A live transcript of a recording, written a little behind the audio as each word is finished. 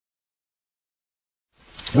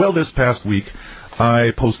Well, this past week,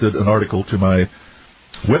 I posted an article to my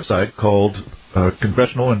website called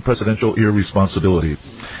Congressional and Presidential Irresponsibility.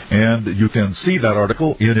 And you can see that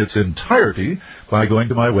article in its entirety by going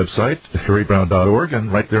to my website, harrybrown.org,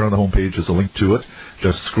 and right there on the homepage is a link to it.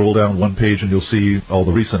 Just scroll down one page and you'll see all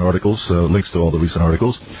the recent articles, links to all the recent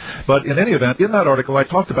articles. But in any event, in that article, I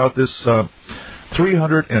talked about this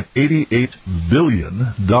 $388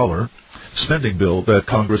 billion spending bill that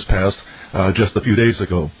Congress passed just a few days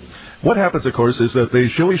ago. What happens, of course, is that they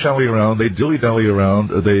shilly-shally around, they dilly-dally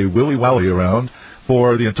around, they willy-wally around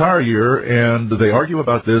for the entire year, and they argue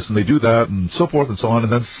about this, and they do that, and so forth and so on,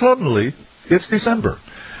 and then suddenly it's December.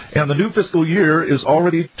 And the new fiscal year is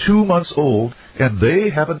already 2 months old, and they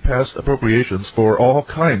haven't passed appropriations for all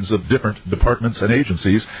kinds of different departments and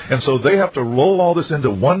agencies, and so they have to roll all this into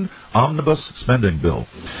one omnibus spending bill.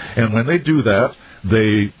 And when they do that,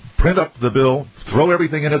 they print up the bill, throw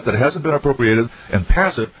everything in it that hasn't been appropriated, and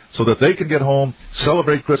pass it so that they can get home,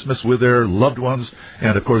 celebrate Christmas with their loved ones.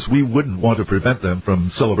 And, of course, we wouldn't want to prevent them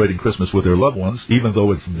from celebrating Christmas with their loved ones, even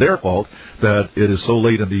though it's their fault that it is so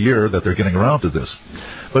late in the year that they're getting around to this.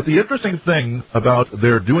 But the interesting thing about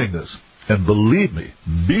their doing this, and believe me,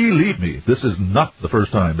 this is not the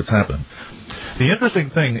first time it's happened. The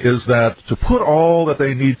interesting thing is that to put all that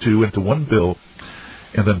they need to into one bill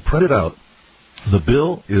and then print it out, the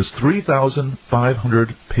bill is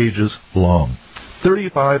 3,500 pages long.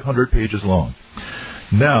 3,500 pages long.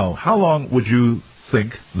 Now, how long would you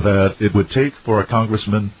think that it would take for a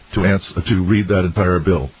congressman to read that entire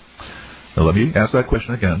bill? Now, let me ask that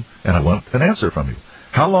question again, and I want an answer from you.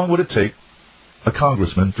 How long would it take a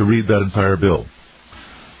congressman to read that entire bill?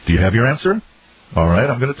 Do you have your answer? All right,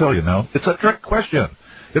 I'm going to tell you now. It's a trick question.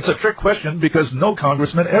 It's a trick question because no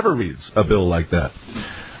congressman ever reads a bill like that.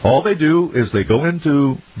 All they do is they go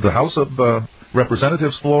into the House of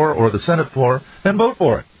Representatives floor or the Senate floor and vote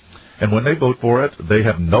for it. And when they vote for it, they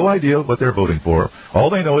have no idea what they're voting for. All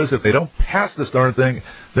they know is if they don't pass this darn thing,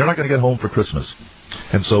 they're not going to get home for Christmas.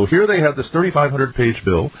 And so here they have this 3,500-page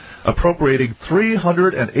bill appropriating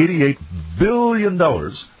 $388 billion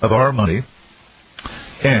of our money,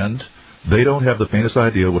 and they don't have the faintest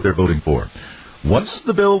idea what they're voting for. Once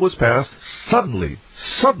the bill was passed, suddenly,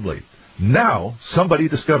 now somebody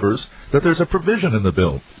discovers that there's a provision in the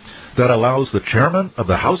bill that allows the chairman of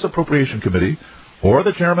the House Appropriation Committee or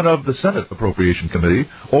the chairman of the Senate Appropriation Committee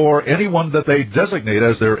or anyone that they designate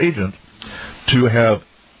as their agent to have,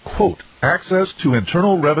 quote, access to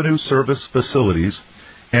Internal Revenue Service facilities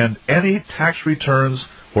and any tax returns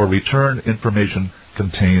or return information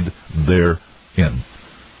contained therein.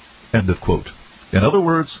 End of quote. In other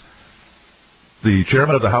words, the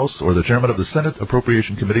chairman of the House or the chairman of the Senate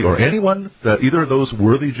Appropriation Committee or anyone that either of those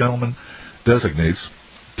worthy gentlemen designates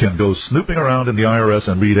can go snooping around in the IRS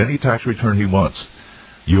and read any tax return he wants.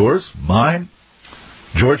 Yours, mine,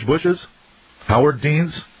 George Bush's, Howard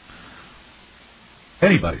Dean's,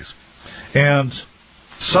 anybody's. And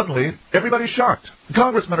suddenly, everybody's shocked. The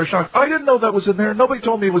congressmen are shocked. I didn't know that was in there. Nobody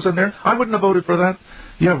told me it was in there. I wouldn't have voted for that.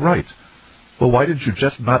 Yeah, right. Well, why didn't you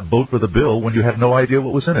just not vote for the bill when you had no idea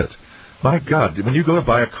what was in it? My God, when you go to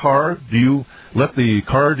buy a car, do you let the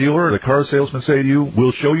car dealer or the car salesman say to you,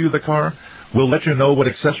 we'll show you the car, we'll let you know what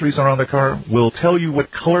accessories are on the car, we'll tell you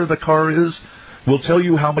what color the car is, we'll tell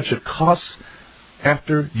you how much it costs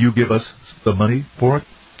after you give us the money for it?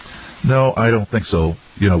 No, I don't think so.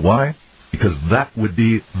 You know why? Because that would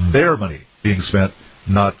be their money being spent,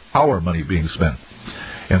 not our money being spent.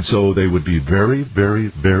 And so they would be very, very,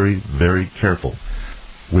 very, very careful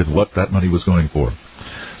with what that money was going for.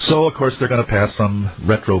 So, of course, they're going to pass some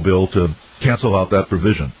retro bill to cancel out that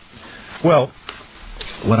provision. Well,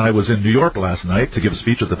 when I was in New York last night to give a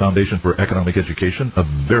speech at the Foundation for Economic Education, a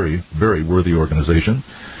very, very worthy organization,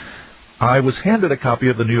 I was handed a copy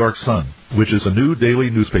of the New York Sun, which is a new daily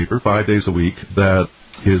newspaper 5 days a week that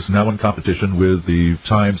is now in competition with the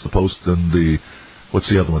Times, the Post, and the, what's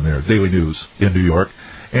the other one there, Daily News in New York.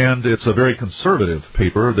 And it's a very conservative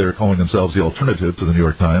paper. They're calling themselves the alternative to the New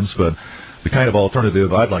York Times, but the kind of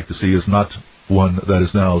alternative I'd like to see is not one that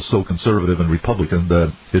is now so conservative and Republican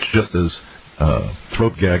that it's just as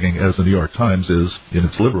throat-gagging as the New York Times is in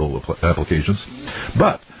its liberal applications.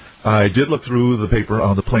 But I did look through the paper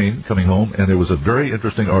on the plane coming home, and there was a very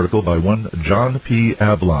interesting article by one John P.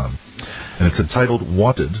 Avlon, and it's entitled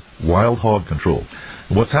Wanted, Wild Hog Control.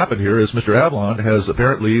 And what's happened here is Mr. Avlon has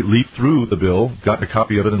apparently leafed through the bill, gotten a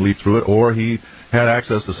copy of it and leafed through it, or he had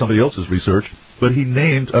access to somebody else's research, but he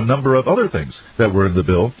named a number of other things that were in the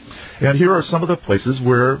bill. And here are some of the places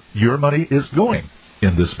where your money is going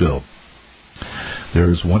in this bill.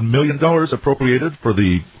 There's $1 million appropriated for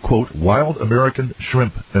the, quote, Wild American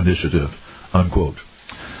Shrimp Initiative, unquote.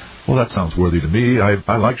 Well, that sounds worthy to me.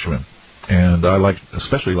 I like shrimp, and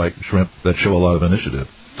especially like shrimp that show a lot of initiative.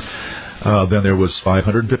 Then there was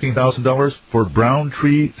 $515,000 for brown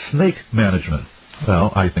tree snake management.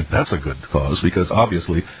 Well, I think that's a good cause, because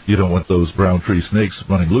obviously you don't want those brown tree snakes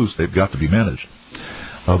running loose. They've got to be managed.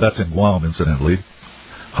 That's in Guam, incidentally.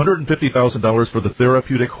 $150,000 for the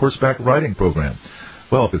therapeutic horseback riding program.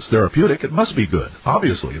 Well, if it's therapeutic, it must be good.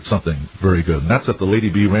 Obviously, it's something very good, and that's at the Lady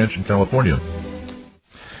B Ranch in California.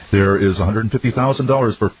 There is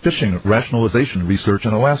 $150,000 for fishing rationalization research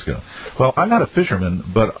in Alaska. Well, I'm not a fisherman,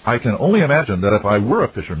 but I can only imagine that if I were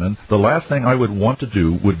a fisherman, the last thing I would want to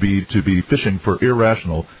do would be to be fishing for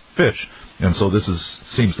irrational fish. And so this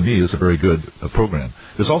seems to me is a very good program.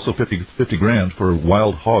 There's also $50 grand for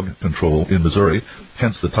wild hog control in Missouri,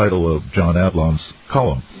 hence the title of John Adlon's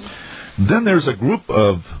column. Then there's a group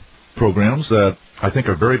of programs that I think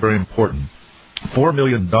are very, very important. $4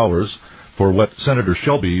 million for what Senator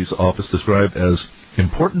Shelby's office described as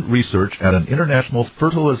important research at an international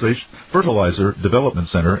fertilizer development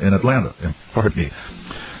center in Atlanta. Pardon me.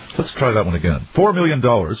 Let's try that one again. $4 million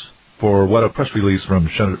for what a press release from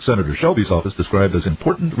Senator Shelby's office described as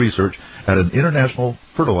important research at an international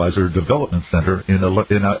fertilizer development center in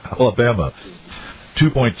Alabama.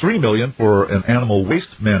 $2.3 million for an animal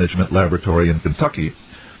waste management laboratory in Kentucky.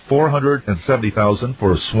 $470,000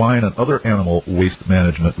 for swine and other animal waste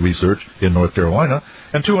management research in North Carolina,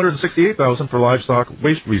 and $268,000 for livestock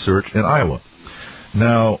waste research in Iowa.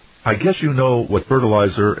 Now, I guess you know what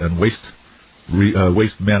fertilizer and waste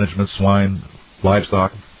management, swine,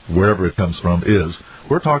 livestock, wherever it comes from, is.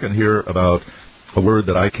 We're talking here about a word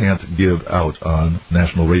that I can't give out on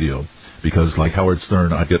national radio, because like Howard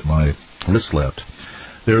Stern, I get my wrist slapped.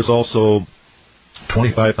 There's also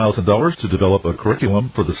 $25,000 to develop a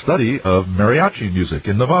curriculum for the study of mariachi music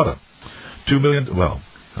in Nevada. $2 million, well,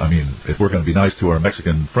 I mean, if we're going to be nice to our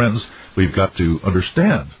Mexican friends, we've got to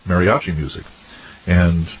understand mariachi music.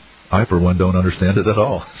 And I, for one, don't understand it at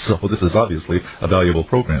all. So this is obviously a valuable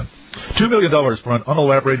program. $2 million for an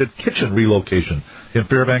unelaborated kitchen relocation in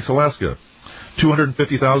Fairbanks, Alaska.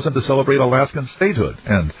 $250,000 to celebrate Alaskan statehood.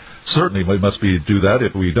 And certainly we must do that.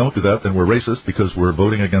 If we don't do that, then we're racist, because we're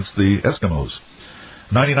voting against the Eskimos.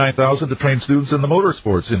 $99,000 to train students in the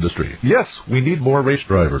motorsports industry. Yes, we need more race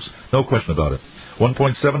drivers. No question about it.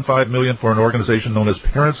 $1.75 million for an organization known as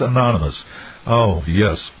Parents Anonymous. Oh,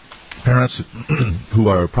 yes. Parents who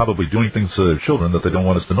are probably doing things to their children that they don't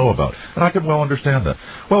want us to know about. And I can well understand that.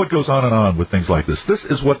 Well, it goes on and on with things like this. This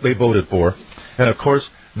is what they voted for. And, of course,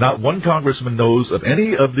 not one congressman knows of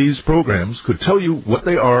any of these programs, could tell you what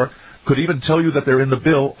they are, could even tell you that they're in the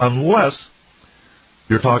bill, unless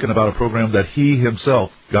you're talking about a program that he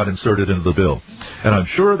himself got inserted into the bill. And I'm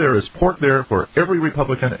sure there is pork there for every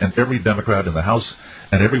Republican and every Democrat in the House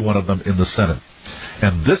and every one of them in the Senate.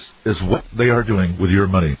 And this is what they are doing with your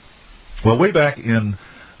money. Well, way back in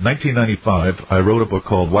 1995, I wrote a book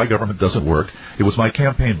called Why Government Doesn't Work. It was my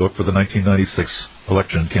campaign book for the 1996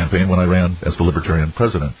 election campaign when I ran as the Libertarian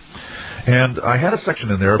president. And I had a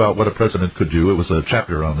section in there about what a president could do. It was a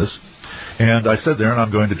chapter on this. And I said there, and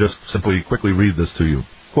I'm going to just simply quickly read this to you.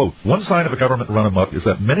 Quote, one sign of a government run amok is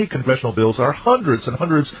that many congressional bills are hundreds and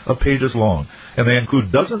hundreds of pages long, and they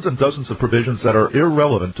include dozens and dozens of provisions that are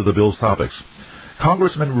irrelevant to the bill's topics.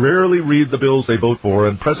 Congressmen rarely read the bills they vote for,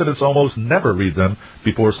 and presidents almost never read them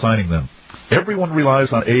before signing them. Everyone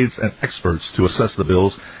relies on aides and experts to assess the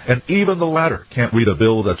bills, and even the latter can't read a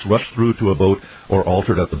bill that's rushed through to a vote or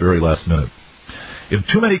altered at the very last minute. In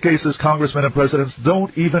too many cases, congressmen and presidents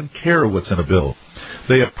don't even care what's in a bill.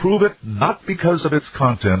 They approve it not because of its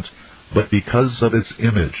content, but because of its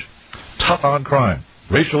image. Tough on crime,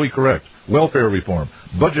 racially correct, welfare reform,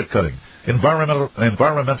 budget cutting,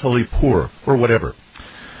 environmentally poor, or whatever.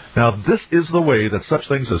 Now, this is the way that such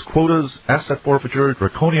things as quotas, asset forfeiture,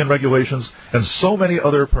 draconian regulations, and so many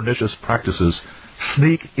other pernicious practices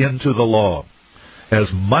sneak into the law,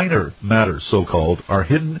 as minor matters, so-called, are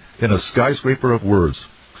hidden in a skyscraper of words.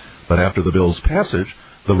 But after the bill's passage,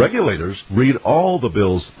 the regulators read all the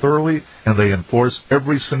bills thoroughly, and they enforce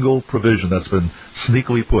every single provision that's been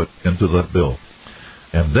sneakily put into the bill.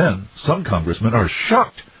 And then some congressmen are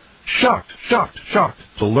shocked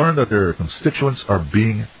to learn that their constituents are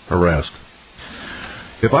being harassed.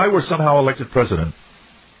 If I were somehow elected president,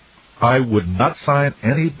 I would not sign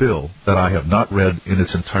any bill that I have not read in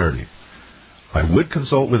its entirety. I would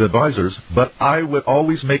consult with advisors, but I would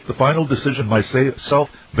always make the final decision myself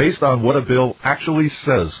based on what a bill actually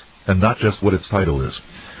says, and not just what its title is.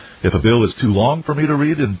 If a bill is too long for me to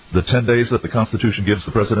read in the 10 days that the Constitution gives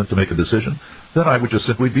the president to make a decision, then I would just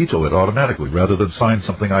simply veto it automatically, rather than sign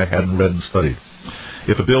something I hadn't read and studied.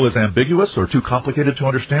 If a bill is ambiguous or too complicated to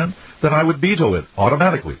understand, then I would veto it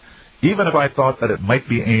automatically, even if I thought that it might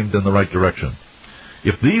be aimed in the right direction.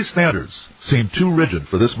 If these standards seem too rigid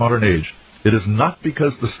for this modern age, it is not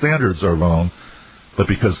because the standards are wrong, but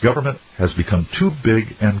because government has become too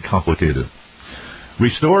big and complicated.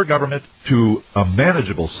 Restore government to a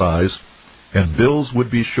manageable size, and bills would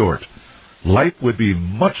be short. Life would be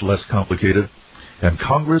much less complicated, and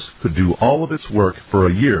Congress could do all of its work for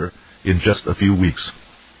a year in just a few weeks.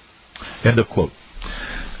 End of quote.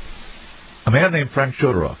 A man named Frank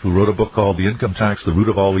Chodoroff, who wrote a book called The Income Tax, The Root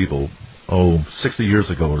of All Evil, 60 years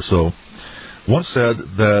ago or so, once said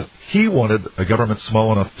that he wanted a government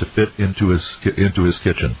small enough to fit into his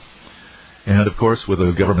kitchen. And of course, with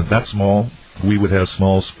a government that small, we would have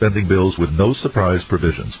small spending bills with no surprise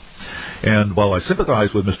provisions. And while I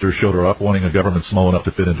sympathize with Mr. Chodoroff wanting a government small enough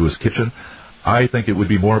to fit into his kitchen, I think it would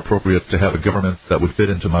be more appropriate to have a government that would fit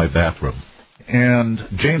into my bathroom. And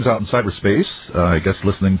James out in cyberspace, I guess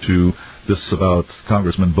listening to this about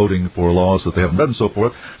congressmen voting for laws that they haven't read and so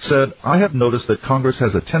forth, said, I have noticed that Congress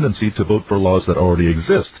has a tendency to vote for laws that already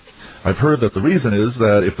exist. I've heard that the reason is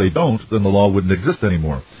that if they don't, then the law wouldn't exist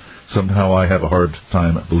anymore. Somehow I have a hard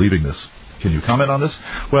time believing this. Can you comment on this?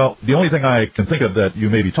 Well, the only thing I can think of that you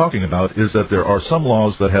may be talking about is that there are some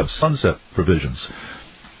laws that have sunset provisions.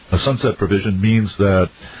 A sunset provision means that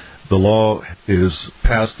the law is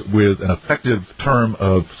passed with an effective term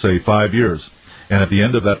of, say, 5 years. And at the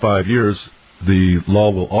end of that 5 years, the law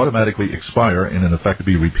will automatically expire and, in effect,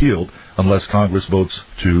 be repealed unless Congress votes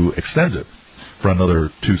to extend it for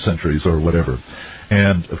another 2 centuries or whatever.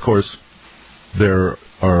 And, of course, there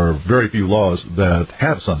are very few laws that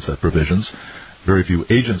have sunset provisions, very few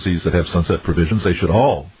agencies that have sunset provisions. They should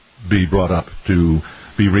all be brought up to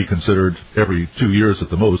be reconsidered every 2 years at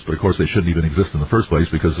the most, but of course they shouldn't even exist in the first place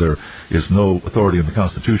because there is no authority in the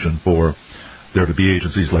Constitution for there to be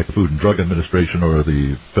agencies like the Food and Drug Administration or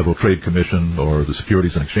the Federal Trade Commission or the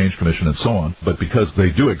Securities and Exchange Commission and so on. But because they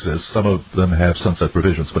do exist, some of them have sunset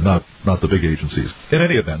provisions, but not the big agencies. In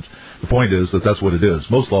any event, the point is that that's what it is.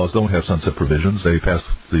 Most laws don't have sunset provisions. They pass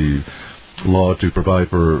the law to provide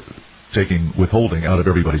for taking withholding out of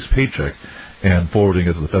everybody's paycheck and forwarding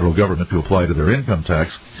it to the federal government to apply to their income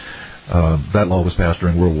tax. That law was passed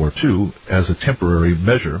during World War II as a temporary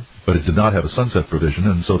measure, but it did not have a sunset provision,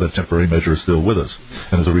 and so that temporary measure is still with us.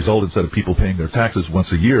 And as a result, instead of people paying their taxes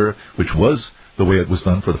once a year, which was the way it was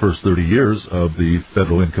done for the first 30 years of the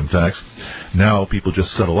federal income tax, now people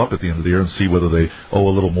just settle up at the end of the year and see whether they owe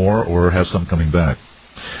a little more or have some coming back.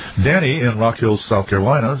 Danny in Rock Hills, South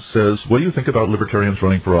Carolina says, what do you think about libertarians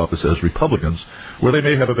running for office as Republicans, where they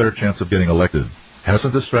may have a better chance of getting elected?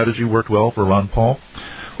 Hasn't this strategy worked well for Ron Paul?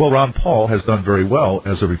 Well, Ron Paul has done very well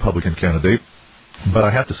as a Republican candidate, but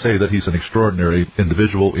I have to say that he's an extraordinary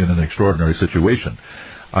individual in an extraordinary situation.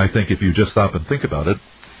 I think if you just stop and think about it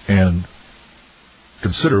and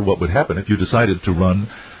consider what would happen if you decided to run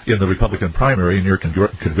in the Republican primary in your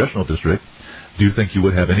congressional district, do you think you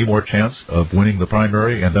would have any more chance of winning the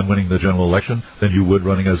primary and then winning the general election than you would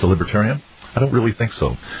running as a libertarian? I don't really think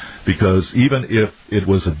so, because even if it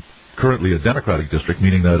was currently a Democratic district,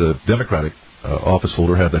 meaning that a Democratic office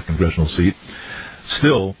holder had that congressional seat,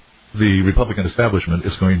 still the Republican establishment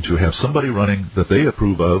is going to have somebody running that they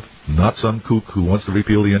approve of, not some kook who wants to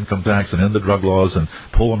repeal the income tax and end the drug laws and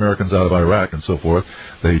pull Americans out of Iraq and so forth.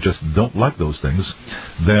 They just don't like those things.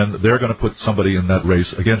 Then they're going to put somebody in that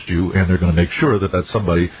race against you, and they're going to make sure that that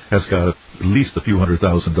somebody has got at least a few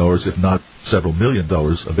 $100,000, if not several $1 million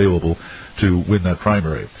available to win that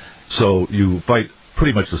primary. So you fight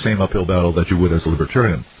pretty much the same uphill battle that you would as a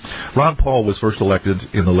libertarian. Ron Paul was first elected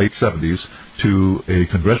in the late 70s to a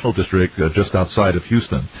congressional district just outside of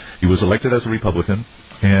Houston. He was elected as a Republican,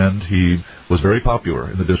 and he was very popular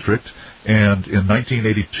in the district. And in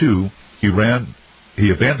 1982, he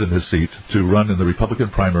abandoned his seat to run in the Republican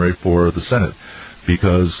primary for the Senate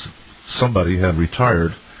because somebody had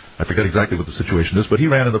retired. I forget exactly what the situation is, but he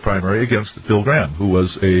ran in the primary against Bill Graham, who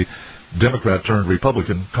was a Democrat turned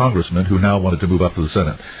Republican congressman who now wanted to move up to the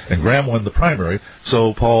Senate. And Graham won the primary,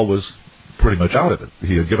 so Paul was pretty much out of it.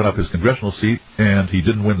 He had given up his congressional seat, and he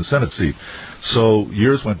didn't win the Senate seat. So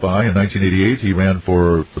years went by. In 1988, he ran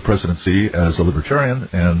for the presidency as a libertarian,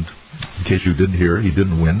 and in case you didn't hear, he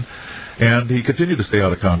didn't win. And he continued to stay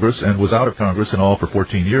out of Congress and was out of Congress in all for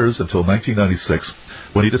 14 years until 1996,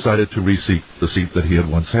 when he decided to reseek the seat that he had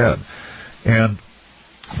once had. And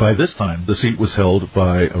by this time, the seat was held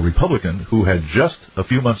by a Republican who had just a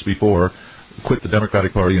few months before quit the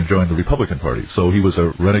Democratic Party and joined the Republican Party. So he was a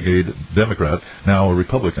renegade Democrat, now a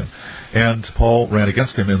Republican. And Paul ran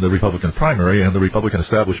against him in the Republican primary, and the Republican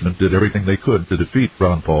establishment did everything they could to defeat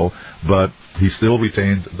Ron Paul, but he still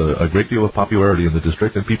retained a great deal of popularity in the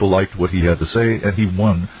district, and people liked what he had to say, and he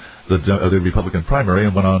won the Republican primary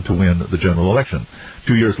and went on to win the general election.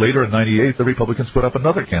 2 years later, in '98, the Republicans put up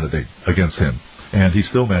another candidate against him, and he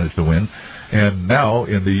still managed to win. And now,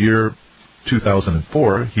 in the year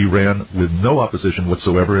 2004, he ran with no opposition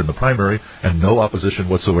whatsoever in the primary and no opposition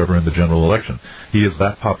whatsoever in the general election. He is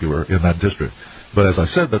that popular in that district. But as I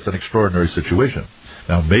said, that's an extraordinary situation.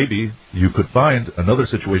 Now, maybe you could find another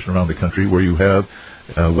situation around the country where you have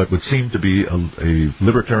what would seem to be a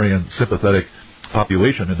libertarian sympathetic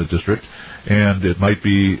population in the district, and it might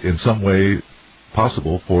be in some way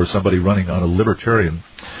possible for somebody running on a libertarian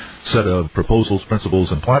set of proposals,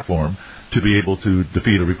 principles, and platform to be able to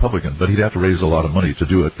defeat a Republican. But he'd have to raise a lot of money to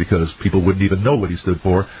do it because people wouldn't even know what he stood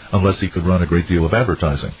for unless he could run a great deal of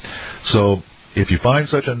advertising. So if you find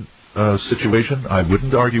such a situation, I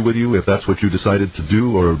wouldn't argue with you if that's what you decided to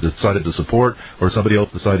do or decided to support or somebody else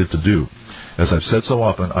decided to do. As I've said so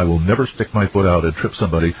often, I will never stick my foot out and trip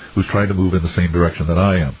somebody who's trying to move in the same direction that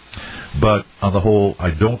I am. But on the whole,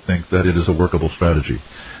 I don't think that it is a workable strategy.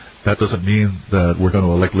 That doesn't mean that we're going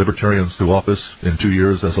to elect libertarians to office in 2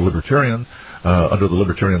 years as a libertarian under the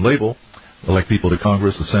libertarian label, elect people to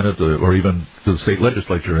Congress, the Senate, or even to the state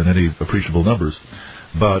legislature in any appreciable numbers.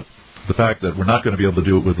 But the fact that we're not going to be able to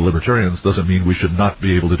do it with the libertarians doesn't mean we should not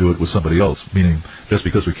be able to do it with somebody else. Meaning, just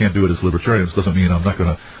because we can't do it as libertarians doesn't mean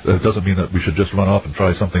doesn't mean that we should just run off and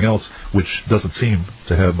try something else, which doesn't seem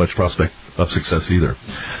to have much prospect of success either.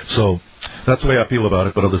 So that's the way I feel about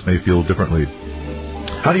it, but others may feel differently.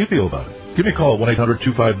 How do you feel about it? Give me a call,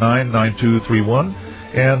 1-800-259-9231,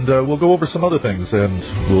 and we'll go over some other things, and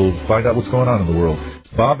we'll find out what's going on in the world.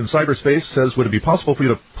 Bob in cyberspace says, would it be possible for you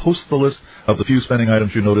to post the list of the few spending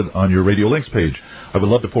items you noted on your Radio Links page? I would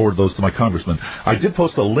love to forward those to my congressman. I did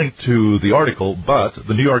post a link to the article, but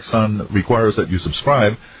the New York Sun requires that you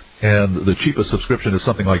subscribe, and the cheapest subscription is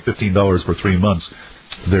something like $15 for 3 months.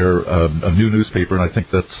 They're a new newspaper, and I think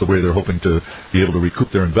that's the way they're hoping to be able to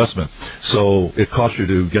recoup their investment. So it costs you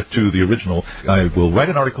to get to the original. I will write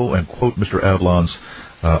an article and quote Mr. Avlon's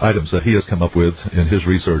items that he has come up with in his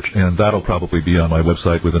research, and that'll probably be on my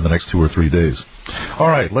website within the next 2 or 3 days. All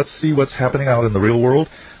right, let's see what's happening out in the real world.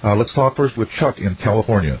 Let's talk first with Chuck in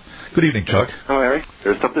California. Good evening, Chuck. Oh, Harry,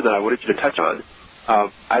 there's something that I wanted you to touch on.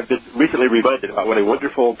 I've been recently reminded about what a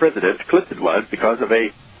wonderful president Clinton was because of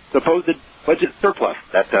a supposed budget surplus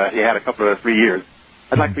that he had a couple of 3 years.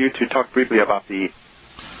 I'd like for you to talk briefly about the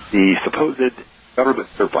supposed government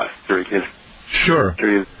surplus during his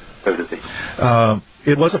presidency.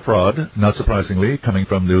 It was a fraud, not surprisingly, coming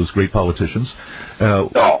from those great politicians.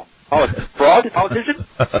 No. Oh, fraud? Politician?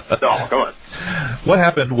 No, come on. What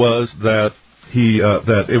happened was that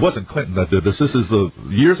that it wasn't Clinton that did this. This is the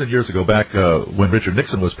years and years ago, back when Richard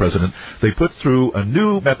Nixon was president. They put through a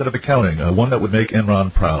new method of accounting, one that would make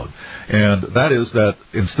Enron proud, and that is that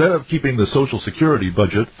instead of keeping the Social Security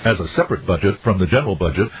budget as a separate budget from the general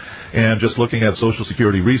budget, and just looking at Social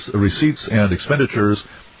Security receipts and expenditures,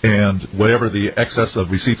 and whatever the excess of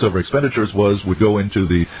receipts over expenditures would go into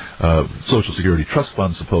the Social Security Trust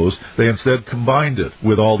Fund, suppose. They instead combined it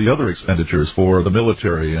with all the other expenditures for the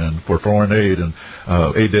military and for foreign aid and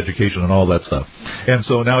aid to education and all that stuff. And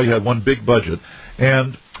so now you had one big budget.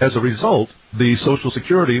 And as a result, the Social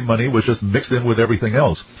Security money was just mixed in with everything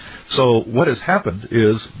else. So what has happened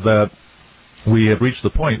is that we have reached the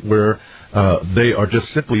point where they are just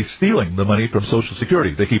simply stealing the money from Social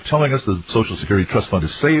Security. They keep telling us the Social Security Trust Fund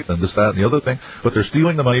is safe and this, that, and the other thing, but they're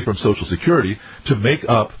stealing the money from Social Security to make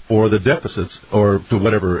up for the deficits, or to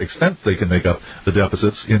whatever extent they can make up the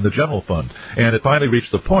deficits in the general fund. And it finally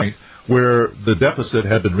reached the point where the deficit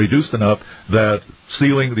had been reduced enough that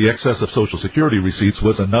stealing the excess of Social Security receipts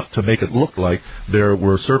was enough to make it look like there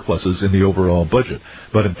were surpluses in the overall budget.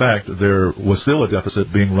 But in fact, there was still a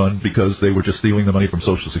deficit being run because they were just stealing the money from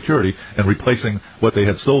Social Security and replacing what they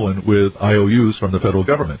had stolen with IOUs from the federal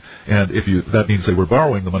government. And that means they were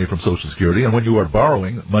borrowing the money from Social Security. And when you are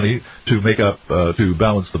borrowing money to make up, to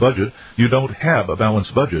balance the budget, you don't have a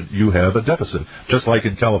balanced budget. You have a deficit. Just like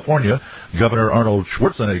in California, Governor Arnold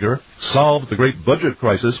Schwarzenegger solved the great budget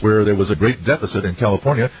crisis where there was a great deficit in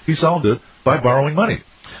California. He solved it by borrowing money,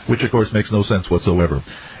 which of course makes no sense whatsoever.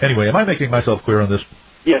 Anyway, am I making myself clear on this?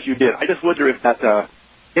 Yes, you did. I just wonder if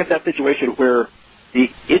that situation where the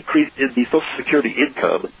increase in the Social Security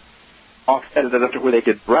income offset enough to where they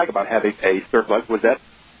could brag about having a surplus, was that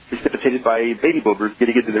precipitated by baby boomers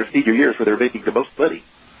getting into their senior years where they're making the most money?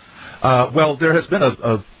 Well, there has been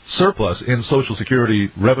a surplus in Social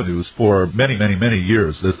Security revenues for many, many, many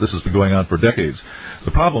years. This has been going on for decades.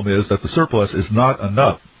 The problem is that the surplus is not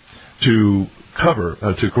enough to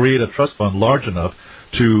cover, to create a trust fund large enough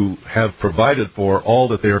to have provided for all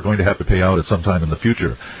that they are going to have to pay out at some time in the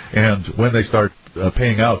future. And when they start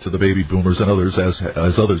paying out to the baby boomers and others,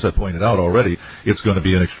 as others have pointed out already, it's going to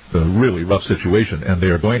be a really rough situation, and they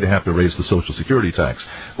are going to have to raise the Social Security tax.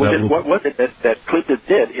 Well, then what was it that Clinton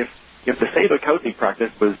did if the same accounting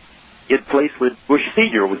practice was in place when Bush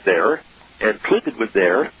Sr. was there, and Clinton was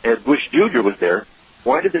there, and Bush Jr. was there?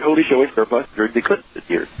 Why did it only show a surplus during the Clinton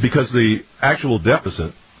years? Because the actual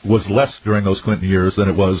deficit was less during those Clinton years than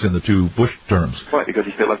it was in the two Bush terms. Why? Because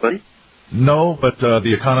he spent less money? No, but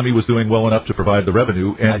the economy was doing well enough to provide the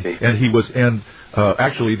revenue, and he was. And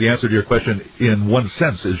actually, the answer to your question, in one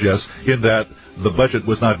sense, is yes, in that the budget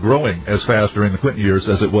was not growing as fast during the Clinton years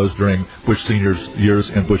as it was during Bush Sr.'s years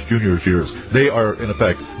and Bush Jr.'s years. They are, in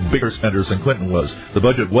effect, bigger spenders than Clinton was. The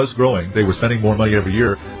budget was growing. They were spending more money every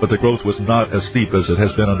year, but the growth was not as steep as it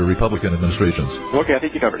has been under Republican administrations. Okay, I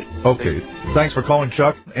think you covered it. Okay. Thanks for calling,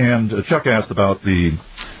 Chuck. And Chuck asked about the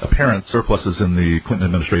apparent surpluses in the Clinton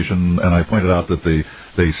administration, and I pointed out that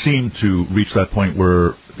they seemed to reach that point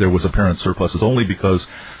where there was apparent surpluses only because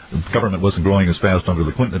government wasn't growing as fast under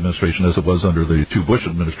the Clinton administration as it was under the two Bush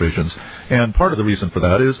administrations. And part of the reason for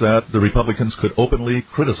that is that the Republicans could openly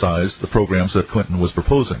criticize the programs that Clinton was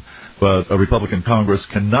proposing. But a Republican Congress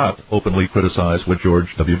cannot openly criticize what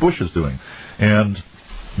George W. Bush is doing. And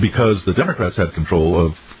because the Democrats had control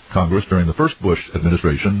of Congress during the first Bush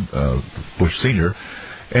administration, Bush Sr.,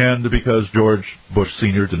 and because George Bush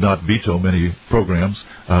Sr. did not veto many programs,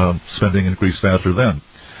 spending increased faster then.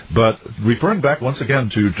 But referring back once again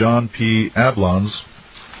to John P. Adlon's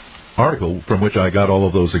article, from which I got all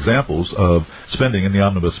of those examples of spending in the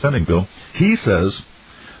omnibus spending bill, he says,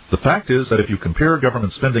 the fact is that if you compare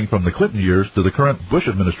government spending from the Clinton years to the current Bush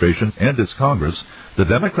administration and its Congress, the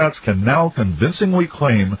Democrats can now convincingly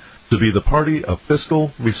claim to be the party of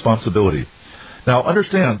fiscal responsibility. Now,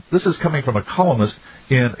 understand, this is coming from a columnist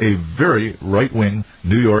in a very right-wing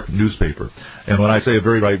New York newspaper. And when I say a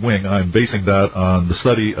very right-wing, I'm basing that on the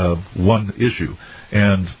study of one issue,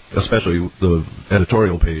 and especially the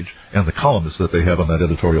editorial page and the columnists that they have on that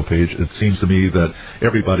editorial page. It seems to me that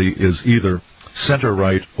everybody is either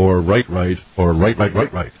center-right or right-right or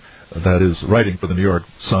right-right-right-right. That is writing for the New York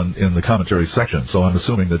Sun in the commentary section. So I'm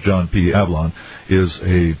assuming that John P. Adlon is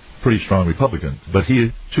a pretty strong Republican, but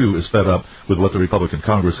he too is fed up with what the Republican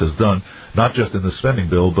Congress has done, not just in the spending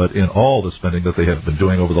bill, but in all the spending that they have been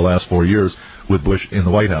doing over the last 4 years with Bush in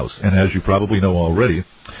the White House. And as you probably know already,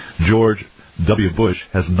 George W. Bush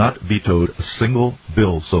has not vetoed a single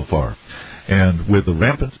bill so far. And with the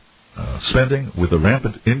rampant spending, with the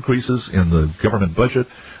rampant increases in the government budget,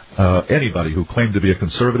 anybody who claimed to be a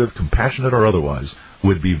conservative, compassionate or otherwise,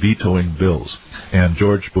 would be vetoing bills. And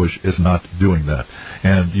George Bush is not doing that.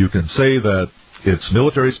 And you can say that it's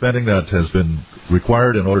military spending that has been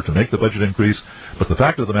required in order to make the budget increase, but the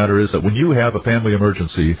fact of the matter is that when you have a family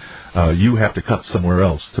emergency, you have to cut somewhere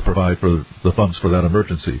else to provide for the funds for that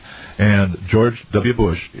emergency. And George W.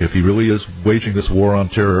 Bush, if he really is waging this war on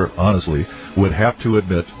terror honestly, would have to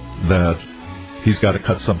admit that he's got to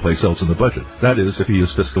cut someplace else in the budget. That is, if he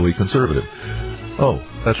is fiscally conservative. Oh,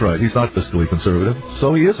 that's right, he's not fiscally conservative,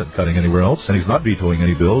 so he isn't cutting anywhere else, and he's not vetoing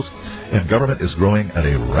any bills, and government is growing at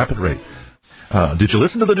a rapid rate. Did you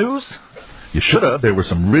listen to the news? You should have. There were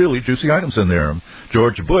some really juicy items in there.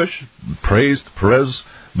 George Bush praised Pervez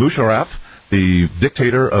Musharraf, the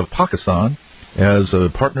dictator of Pakistan, as a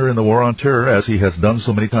partner in the war on terror, as he has done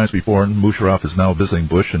so many times before. And Musharraf is now visiting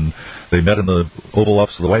Bush, and they met in the Oval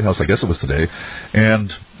Office of the White House, I guess it was today.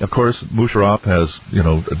 And, of course, Musharraf has,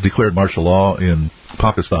 declared martial law in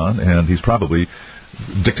Pakistan, and he's probably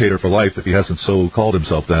dictator for life if he hasn't so called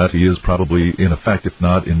himself that. He is probably in effect, if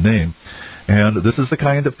not in name. And this is the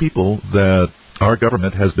kind of people that our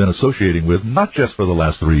government has been associating with, not just for the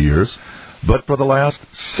last 3 years, but for the last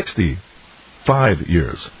 65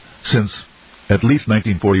 years, since at least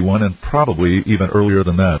 1941, and probably even earlier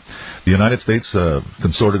than that. The United States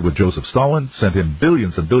consorted with Joseph Stalin, sent him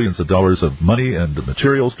billions and billions of dollars of money and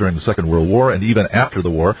materials during the Second World War, and even after the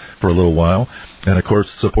war for a little while, and of course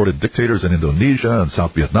supported dictators in Indonesia and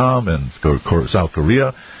South Vietnam and South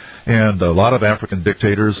Korea, and a lot of African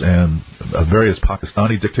dictators and various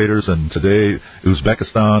Pakistani dictators, and today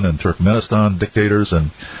Uzbekistan and Turkmenistan dictators,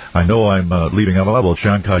 and I know I'm leaving out a level.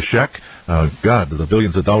 Chiang Kai-shek, God, the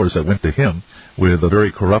billions of dollars that went to him with a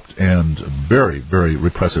very corrupt and very, very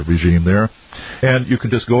repressive regime there. And you can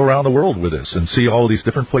just go around the world with this and see all these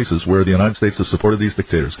different places where the United States has supported these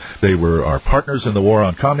dictators. They were our partners in the war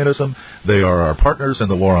on communism. They are our partners in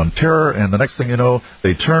the war on terror. And the next thing you know,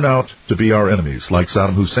 they turn out to be our enemies, like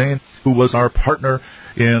Saddam Hussein, who was our partner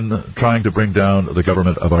in trying to bring down the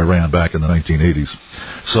government of Iran back in the 1980s.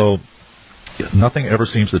 So nothing ever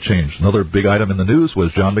seems to change. Another big item in the news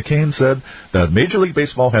was John McCain said that Major League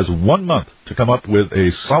Baseball has 1 month to come up with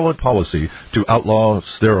a solid policy to outlaw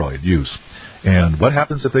steroid use. And what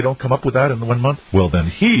happens if they don't come up with that in the 1 month? Well, then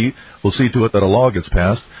he will see to it that a law gets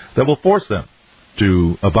passed that will force them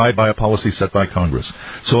to abide by a policy set by Congress.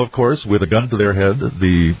 So, of course, with a gun to their head,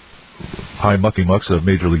 the high mucky-mucks of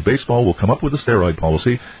Major League Baseball will come up with a steroid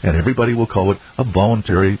policy, and everybody will call it a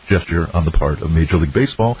voluntary gesture on the part of Major League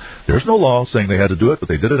Baseball. There's no law saying they had to do it, but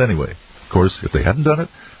they did it anyway. Of course, if they hadn't done it,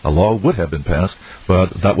 a law would have been passed,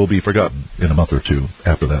 but that will be forgotten in a month or two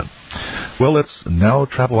after that. Well, let's now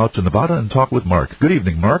travel out to Nevada and talk with Mark. Good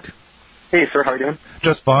evening, Mark. Hey, sir. How are you doing?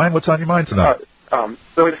 Just fine. What's on your mind tonight?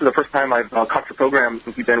 So this is the first time I've caught your program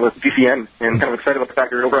since you've been with GCN, and kind of excited about the fact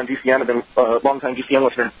that you're over on GCN. I've been a long-time GCN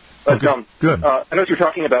listener. But, Good. I noticed you were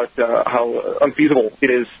talking about how unfeasible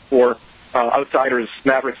it is for outsiders,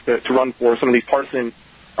 mavericks, to run for some of these partisan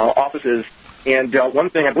offices. And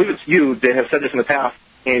one thing, I believe it's you that has said this in the past,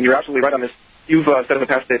 and you're absolutely right on this. You've said in the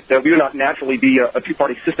past that we would not naturally be a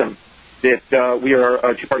two-party system, that we are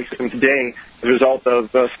a two-party system today as a result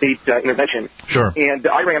of state intervention. Sure. And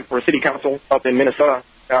I ran for city council up in Minnesota.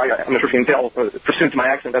 I'm not sure if you can tell, pursuant to my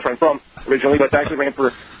accent, that's where I'm from originally, but I actually ran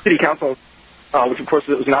for city council, which, of course,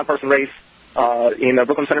 was a nonpartisan race in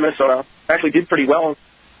Brooklyn Center, Minnesota. I actually did pretty well.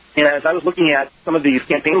 And as I was looking at some of these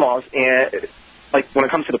campaign laws, and like when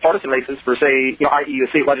it comes to the partisan races for, say, i.e. the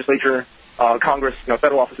state legislature, Congress,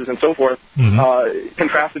 federal offices, and so forth,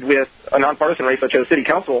 contrasted with a nonpartisan race such as city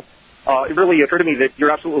council, it really occurred to me that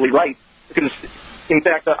you're absolutely right. Because, in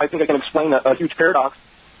fact, I think I can explain a huge paradox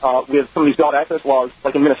with some of these ballot access laws.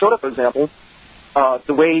 Like in Minnesota, for example,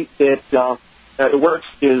 the way that it works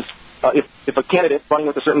is if a candidate running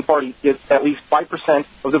with a certain party gets at least 5%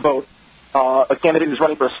 of the vote, a candidate who's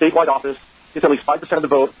running for a statewide office gets at least 5% of the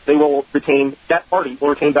vote, they will retain, that party will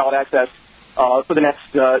retain ballot access for the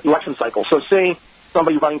next election cycle. So say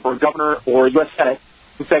somebody running for governor or U.S. Senate,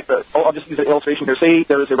 in fact, I'll just use an illustration here. Say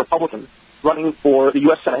there is a Republican running for the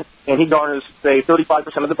U.S. Senate, and he garners, say,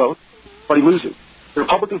 35% of the vote, but he loses. The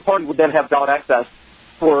Republican Party would then have ballot access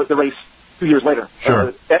for the race 2 years later.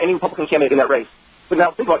 Sure. Any Republican candidate in that race. But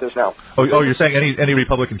now, think about this now. Oh, you're saying any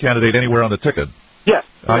Republican candidate anywhere on the ticket? Yes.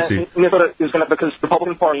 I see. Minnesota is going to, because the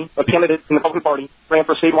Republican Party, a candidate in the Republican Party, ran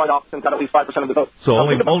for a statewide office and got at least 5% of the vote. So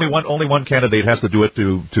only one candidate has to do it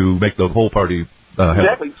to make the whole party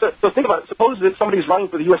exactly. So think about it. Suppose that somebody's running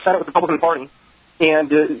for the U.S. Senate with the Republican Party, and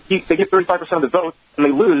they get 35% of the vote, and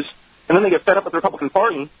they lose, and then they get fed up with the Republican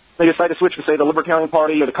Party. They decide to switch to, say, the Libertarian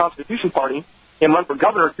Party or the Constitution Party and run for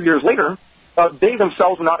governor 2 years later. They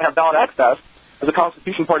themselves will not have ballot access as a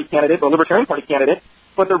Constitution Party candidate or a Libertarian Party candidate,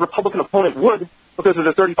 but their Republican opponent would because of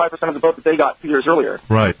the 35% of the vote that they got 2 years earlier.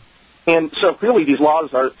 Right. And so clearly these laws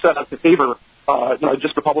are set up to favor,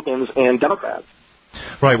 just Republicans and Democrats.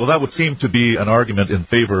 Right. Well, that would seem to be an argument in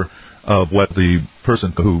favor of what the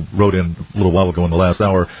person who wrote in a little while ago in the last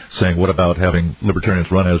hour saying, what about having libertarians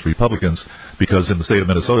run as Republicans? Because in the state of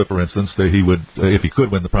Minnesota, for instance, he would, if he could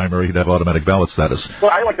win the primary, he'd have automatic ballot status.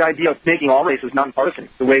 Well, I like the idea of making all races nonpartisan,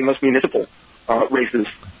 the way most municipal races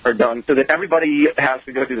are done, so that everybody has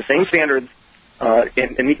to go through the same standards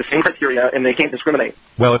and meet the same criteria, and they can't discriminate.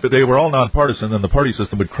 Well, if they were all nonpartisan, then the party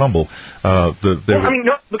system would crumble. No,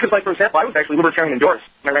 because, like, for example, I was actually Libertarian endorsed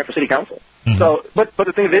when I ran for city council. Mm-hmm. So, but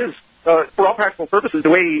the thing is, for all practical purposes, the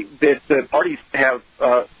way that the parties have,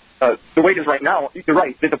 the way it is right now, you're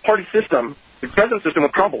right, that the party system, the present system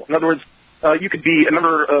would crumble. In other words, you could be a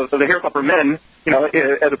member of the hair club for men,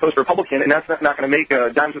 as opposed to Republican, and that's not going to make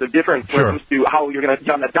a dime to the difference when it comes to how you're going to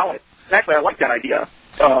get on that ballot. And actually, I like that idea.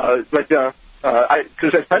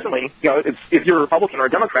 Because presently, if you're a Republican or a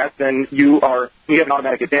Democrat, then you have an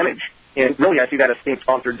automatic advantage. And really, I see that as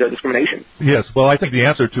state-sponsored discrimination. Yes, well, I think the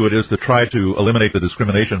answer to it is to try to eliminate the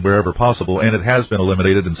discrimination wherever possible, and it has been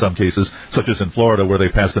eliminated in some cases, such as in Florida, where they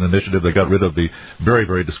passed an initiative that got rid of the very,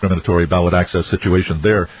 very discriminatory ballot access situation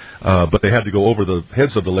there. But they had to go over the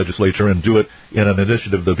heads of the legislature and do it in an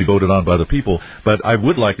initiative that be voted on by the people. But I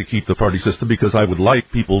would like to keep the party system because I would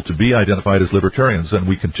like people to be identified as libertarians, and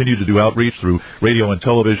we continue to do outreach through radio and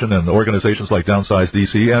television and organizations like Downsize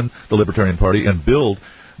DC and the Libertarian Party and build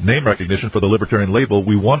name recognition for the libertarian label.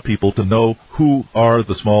 We want people to know who are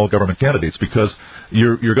the small government candidates because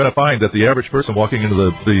you're going to find that the average person walking into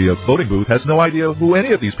the voting booth has no idea who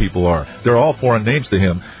any of these people are. They're all foreign names to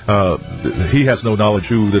him. He has no knowledge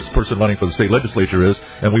who this person running for the state legislature is,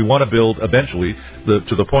 and we want to build eventually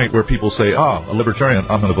to the point where people say, a libertarian,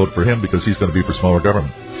 I'm going to vote for him because he's going to be for smaller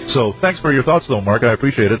government. So thanks for your thoughts, though, Mark. I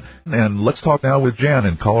appreciate it. And let's talk now with Jan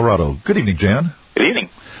in Colorado. Good evening, Jan. Good evening.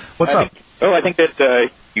 What's up? I think that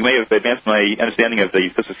you may have advanced my understanding of the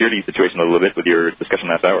Social Security situation a little bit with your discussion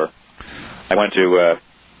last hour. I wanted to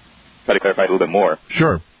try to clarify it a little bit more.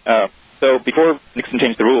 Sure. So before Nixon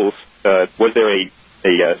changed the rules, was there a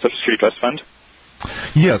Social Security trust fund?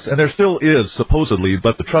 Yes, and there still is, supposedly,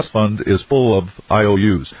 but the trust fund is full of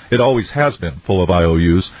IOUs. It always has been full of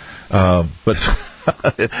IOUs, but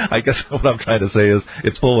I guess what I'm trying to say is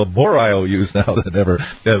it's full of more IOUs now than ever.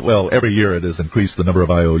 Well, every year it has increased the number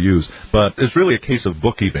of IOUs, but it's really a case of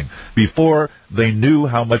bookkeeping. Before, they knew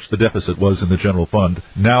how much the deficit was in the general fund.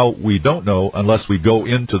 Now we don't know unless we go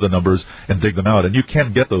into the numbers and dig them out, and you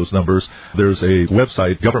can get those numbers. There's a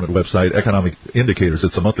website, government website, Economic Indicators.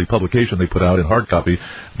 It's a monthly publication they put out in hard copy,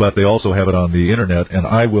 but they also have it on the Internet, and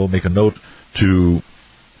I will make a note to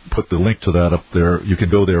put the link to that up there. You can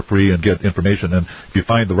go there free and get information, and if you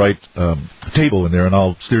find the right table in there, and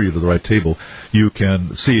I'll steer you to the right table, you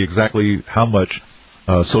can see exactly how much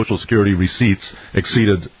Social Security receipts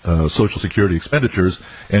exceeded Social Security expenditures,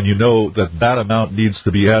 and you know that amount needs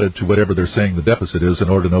to be added to whatever they're saying the deficit is in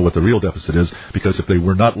order to know what the real deficit is, because if they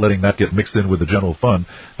were not letting that get mixed in with the general fund,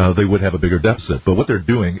 they would have a bigger deficit. But what they're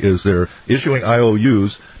doing is they're issuing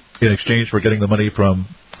IOUs in exchange for getting the money from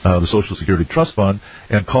the Social Security Trust Fund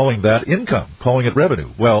and calling that income, calling it revenue.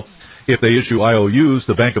 Well, if they issue IOUs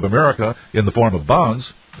to Bank of America in the form of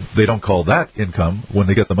bonds, they don't call that income when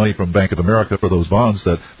they get the money from Bank of America for those bonds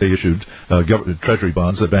that they issued, Treasury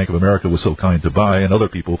bonds that Bank of America was so kind to buy and other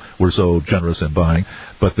people were so generous in buying.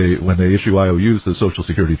 But when they issue IOUs to the Social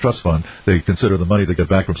Security Trust Fund, they consider the money they get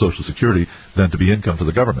back from Social Security then to be income to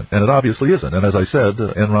the government. And it obviously isn't. And as I said,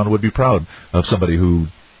 Enron would be proud of somebody who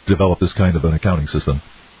developed this kind of an accounting system.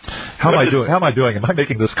 How am I doing? Am I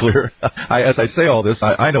making this clear? As I say all this,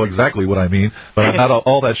 I know exactly what I mean, but I'm not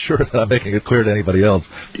all that sure that I'm making it clear to anybody else.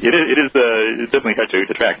 It is definitely hard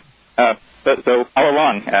to track. So all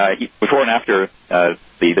along, before and after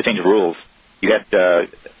the change of rules, you had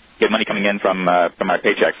money coming in from our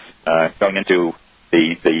paychecks going into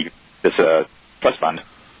this trust fund,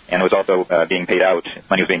 and it was also being paid out.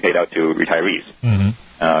 Money was being paid out to retirees,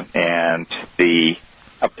 and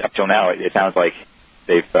up till now, it sounds like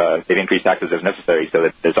they've increased taxes as necessary, so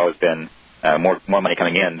that there's always been more money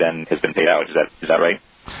coming in than has been paid out. Is that right?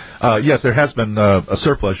 Yes, there has been a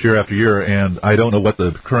surplus year after year, and I don't know what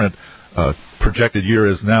the current projected year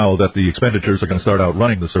is now that the expenditures are going to start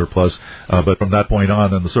outrunning the surplus, but from that point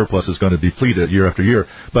on, then the surplus is going to deplete it year after year.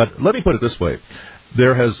 But let me put it this way.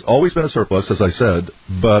 There has always been a surplus, as I said,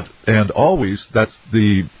 and always that's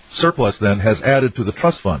the surplus then has added to the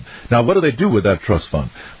trust fund. Now, what do they do with that trust fund?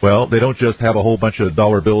 Well, they don't just have a whole bunch of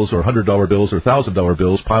dollar bills or $100 bills or $1,000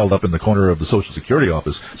 bills piled up in the corner of the Social Security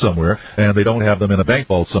office somewhere, and they don't have them in a bank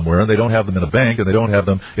vault somewhere, and they don't have them in a bank, and they don't have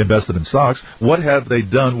them invested in stocks. What have they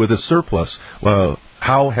done with this surplus?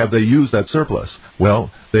 How have they used that surplus? Well,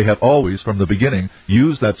 they have always, from the beginning,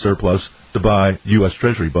 used that surplus to buy U.S.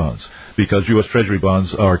 Treasury bonds, because U.S. Treasury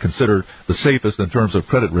bonds are considered the safest in terms of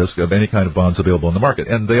credit risk of any kind of bonds available in the market,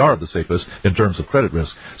 and they are the safest in terms of credit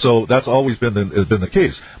risk. So that's always been the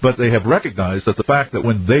case. But they have recognized that the fact that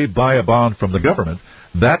when they buy a bond from the government,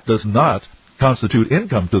 that does not constitute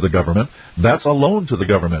income to the government. That's a loan to the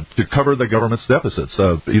government to cover the government's deficits,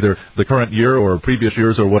 either the current year or previous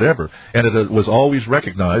years or whatever. And it was always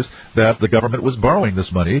recognized that the government was borrowing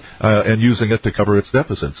this money and using it to cover its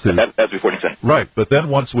deficits. That's before Nixon. Right. But then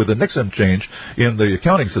once with the Nixon change in the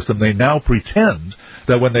accounting system, they now pretend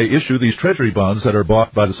that when they issue these treasury bonds that are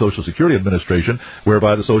bought by the Social Security Administration,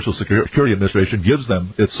 whereby the Social Security Administration gives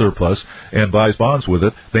them its surplus and buys bonds with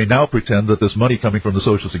it, they now pretend that this money coming from the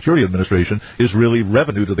Social Security Administration is really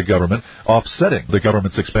revenue to the government, offsetting the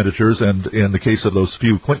government's expenditures, and in the case of those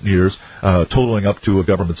few Clinton years, totaling up to a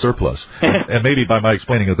government surplus. And maybe by my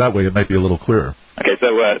explaining it that way, it might be a little clearer. Okay,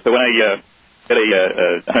 so when I got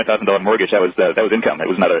a $100,000 mortgage, that was income. It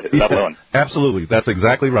was not a loan. Absolutely, that's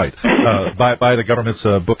exactly right. By the government's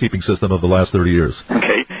bookkeeping system of the last 30 years.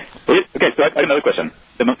 Okay. So I have another question.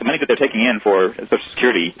 The money that they're taking in for Social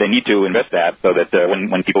Security, they need to invest that so that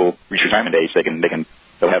when people reach retirement age,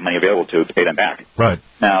 they'll have money available to pay them back. Right.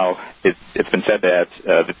 Now, it's been said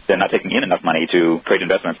that they're not taking in enough money to create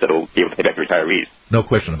investments that will be able to pay back the retirees. No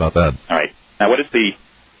question about that. All right. Now, would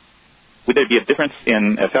there be a difference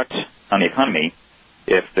in effect on the economy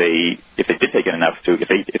if they did take in enough to if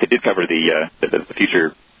it did cover the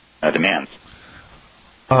future demands.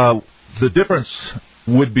 The difference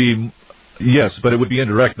would be, yes, but it would be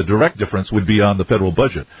indirect. The direct difference would be on the federal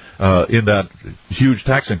budget, in that huge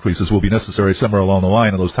tax increases will be necessary somewhere along the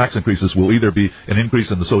line, and those tax increases will either be an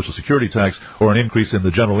increase in the Social Security tax or an increase in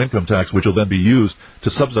the general income tax, which will then be used to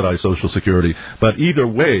subsidize Social Security. But either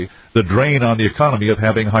way, the drain on the economy of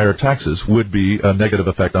having higher taxes would be a negative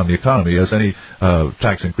effect on the economy, as any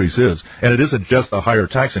tax increase is. And it isn't just a higher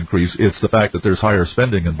tax increase, it's the fact that there's higher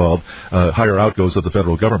spending involved, higher outgoes of the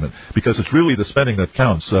federal government, because it's really the spending that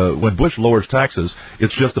counts. When Bush lowers taxes,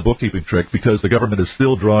 it's just a bookkeeping trick, because the government is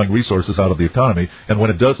still drawing resources out of the economy, and when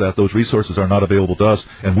it does that, those resources are not available to us,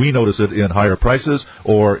 and we notice it in higher prices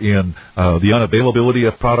or in the unavailability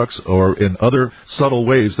of products or in other subtle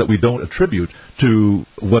ways that we don't attribute to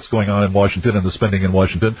what's going on in Washington and the spending in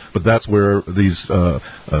Washington, but that's where these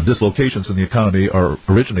dislocations in the economy are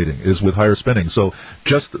originating, is with higher spending. So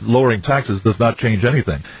just lowering taxes does not change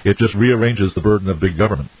anything. It just rearranges the burden of big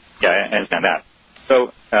government. Yeah, I understand that.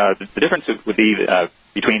 So the difference would be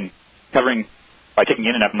between covering by taking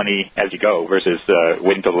in enough money as you go versus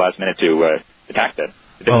waiting until the last minute to tax it.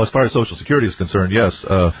 Well, as far as Social Security is concerned, yes,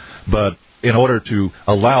 but in order to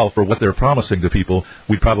allow for what they're promising to people,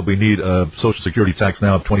 we probably need a Social Security tax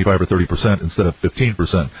now of 25 or 30% instead of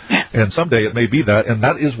 15%. And someday it may be that, and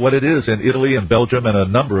that is what it is in Italy and Belgium and a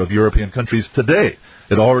number of European countries today.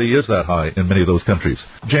 It already is that high in many of those countries.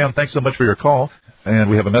 Jan, thanks so much for your call.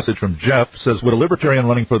 And we have a message from Jeff. Says, would a Libertarian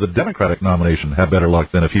running for the Democratic nomination have better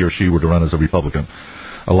luck than if he or she were to run as a Republican?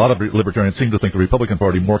 A lot of Libertarians seem to think the Republican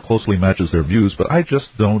Party more closely matches their views, but I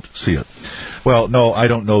just don't see it. Well, no, I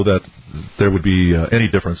don't know that there would be any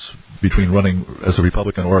difference between running as a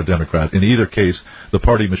Republican or a Democrat. In either case, the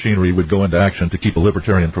party machinery would go into action to keep a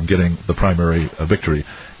Libertarian from getting the primary victory.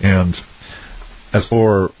 And as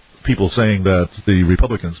for people saying that the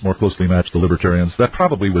Republicans more closely match the Libertarians, that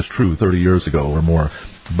probably was true 30 years ago or more,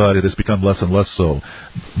 but it has become less and less so.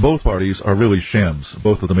 Both parties are really shams,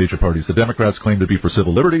 both of the major parties. The Democrats claim to be for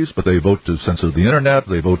civil liberties, but they vote to censor the Internet.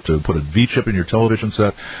 They vote to put a V-chip in your television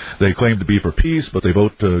set. They claim to be for peace, but they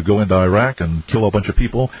vote to go into Iraq and kill a bunch of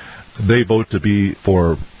people. They vote to be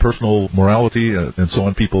for personal morality and so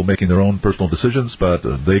on, people making their own personal decisions, but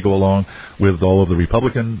they go along with all of the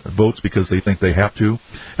Republican votes because they think they have to.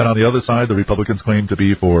 And on the other side, the Republicans claim to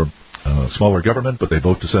be for smaller government, but they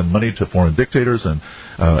vote to send money to foreign dictators, and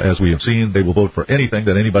as we have seen, they will vote for anything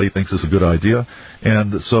that anybody thinks is a good idea.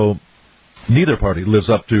 And so neither party lives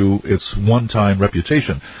up to its one-time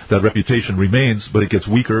reputation. That reputation remains, but it gets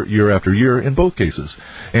weaker year after year in both cases.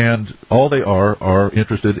 And all they are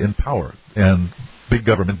interested in power. And big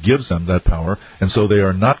government gives them that power, and so they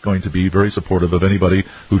are not going to be very supportive of anybody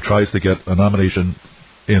who tries to get a nomination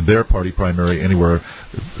in their party primary anywhere,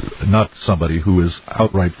 not somebody who is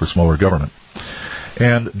outright for smaller government.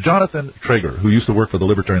 And Jonathan Traeger, who used to work for the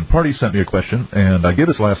Libertarian Party, sent me a question, and I give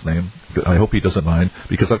his last name. I hope he doesn't mind,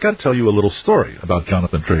 because I've got to tell you a little story about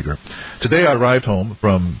Jonathan Traeger. Today I arrived home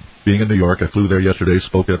from being in New York. I flew there yesterday,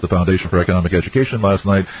 spoke at the Foundation for Economic Education last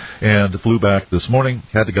night, and flew back this morning.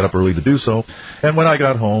 Had to get up early to do so. And when I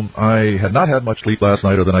got home, I had not had much sleep last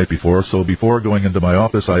night or the night before, so before going into my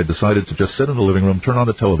office, I decided to just sit in the living room, turn on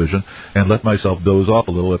the television, and let myself doze off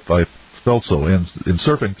a little if I felt so. And in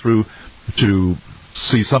surfing through to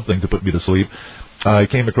see something to put me to sleep, I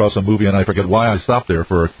came across a movie, and I forget why I stopped there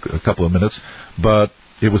for a couple of minutes, but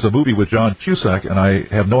it was a movie with John Cusack, and I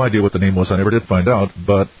have no idea what the name was. I never did find out,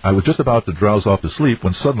 but I was just about to drowse off to sleep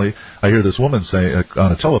when suddenly I hear this woman say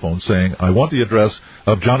on a telephone saying, "I want the address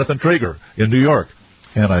of Jonathan Traeger in New York."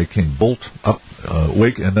 And I came bolt up,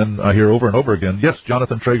 awake, and then I hear over and over again, "Yes,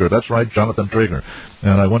 Jonathan Traeger, that's right, Jonathan Traeger."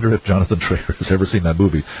 And I wonder if Jonathan Traeger has ever seen that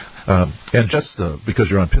movie. And just because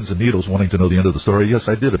you're on pins and needles wanting to know the end of the story, yes,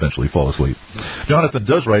 I did eventually fall asleep. Jonathan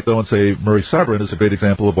does write, though, and say, Murray Sabrin is a great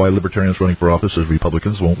example of why Libertarians running for office as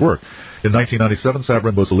Republicans won't work. In 1997,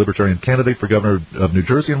 Sabrin was a Libertarian candidate for governor of New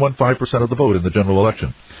Jersey and won 5% of the vote in the general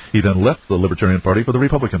election. He then left the Libertarian Party for the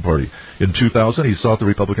Republican Party. In 2000, he sought the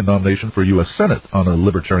Republican nomination for U.S. Senate on a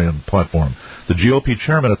Libertarian platform. The GOP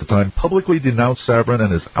chairman at the time publicly denounced Sabrin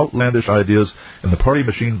and his outlandish ideas, and the party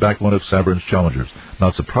machine backed one of Sabrin's challengers.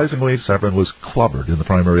 Not surprisingly, Sabrin was clobbered in the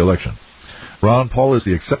primary election. Ron Paul is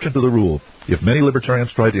the exception to the rule. If many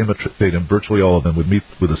Libertarians tried to imitate him, virtually all of them would meet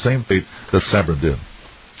with the same fate that Sabrin did.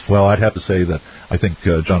 Well, I'd have to say that I think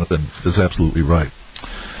Jonathan is absolutely right.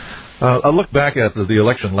 I look back at the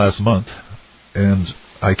election last month, and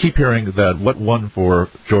I keep hearing that what won for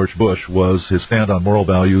George Bush was his stand on moral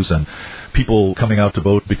values and people coming out to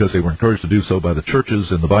vote because they were encouraged to do so by the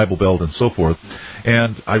churches in the Bible Belt and so forth.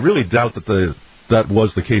 And I really doubt that the that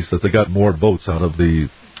was the case, that they got more votes out of the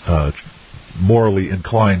morally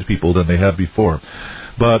inclined people than they had before.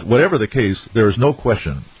 But whatever the case, there is no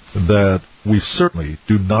question that we certainly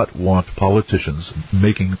do not want politicians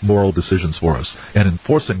making moral decisions for us and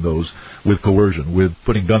enforcing those with coercion, with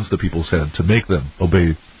putting guns to people's head to make them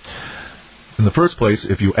obey. In the first place,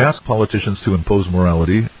 if you ask politicians to impose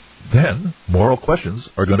morality, then moral questions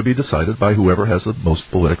are going to be decided by whoever has the most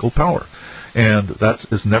political power. And that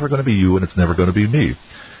is never going to be you, and it's never going to be me.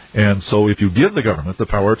 And so if you give the government the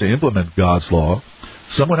power to implement God's law,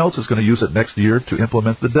 someone else is going to use it next year to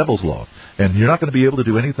implement the devil's law. And you're not going to be able to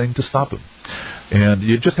do anything to stop him. And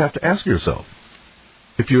you just have to ask yourself,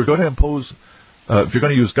 if you're going to impose, if you're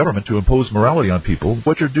going to use government to impose morality on people,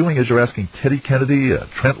 what you're doing is you're asking Teddy Kennedy,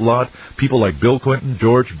 Trent Lott, people like Bill Clinton,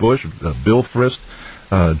 George Bush, Bill Frist,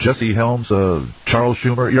 Jesse Helms, Charles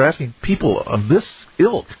Schumer, you're asking people of this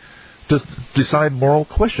ilk to decide moral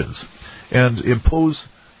questions and impose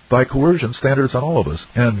by coercion standards on all of us.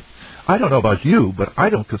 And I don't know about you, but I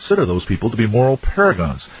don't consider those people to be moral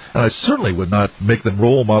paragons. And I certainly would not make them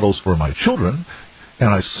role models for my children. And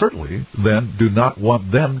I certainly then do not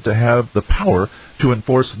want them to have the power to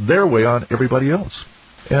enforce their way on everybody else.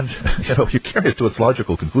 And, if you carry it to its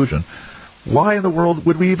logical conclusion, why in the world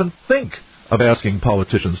would we even think of asking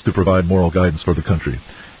politicians to provide moral guidance for the country?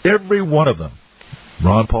 Every one of them,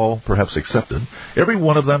 Ron Paul perhaps excepted, every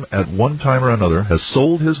one of them at one time or another has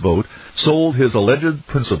sold his vote, sold his alleged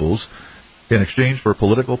principles in exchange for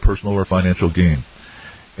political, personal, or financial gain.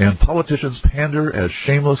 And politicians pander as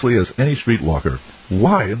shamelessly as any streetwalker.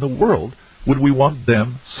 Why in the world would we want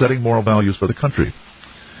them setting moral values for the country?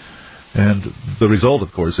 And the result,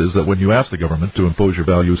 of course, is that when you ask the government to impose your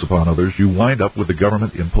values upon others, you wind up with the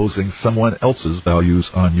government imposing someone else's values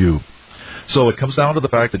on you. So it comes down to the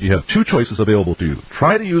fact that you have two choices available to you.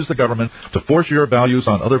 Try to use the government to force your values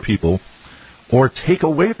on other people, or take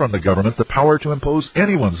away from the government the power to impose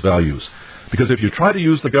anyone's values. Because if you try to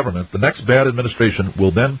use the government, the next bad administration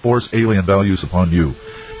will then force alien values upon you.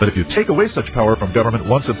 But if you take away such power from government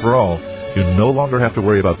once and for all, you no longer have to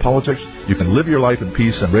worry about politics. You can live your life in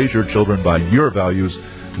peace and raise your children by your values,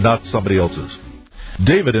 not somebody else's.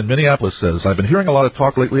 David in Minneapolis says, I've been hearing a lot of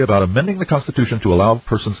talk lately about amending the Constitution to allow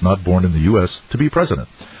persons not born in the U.S. to be president.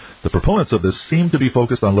 The proponents of this seem to be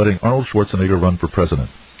focused on letting Arnold Schwarzenegger run for president.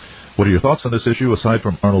 What are your thoughts on this issue, aside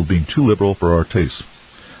from Arnold being too liberal for our tastes?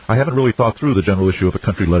 I haven't really thought through the general issue of a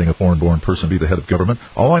country letting a foreign-born person be the head of government.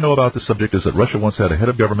 All I know about this subject is that Russia once had a head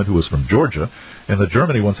of government who was from Georgia, and that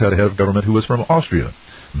Germany once had a head of government who was from Austria.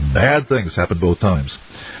 Bad things happened both times.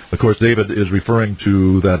 Of course, David is referring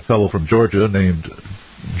to that fellow from Georgia named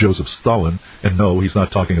Joseph Stalin, and no, he's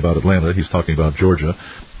not talking about Atlanta, he's talking about Georgia,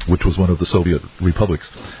 which was one of the Soviet republics,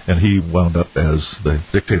 and he wound up as the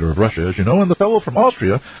dictator of Russia, as you know, and the fellow from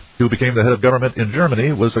Austria, who became the head of government in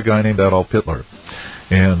Germany, was a guy named Adolf Hitler.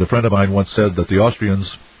 And a friend of mine once said that the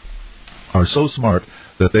Austrians are so smart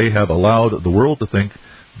that they have allowed the world to think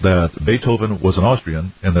that Beethoven was an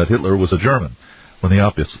Austrian and that Hitler was a German, when the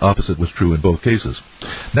opposite was true in both cases.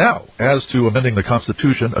 Now, as to amending the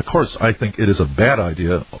Constitution, of course, I think it is a bad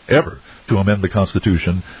idea ever to amend the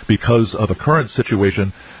Constitution because of a current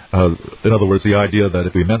situation. In other words, the idea that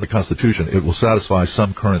if we amend the Constitution, it will satisfy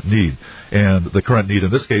some current need. And the current need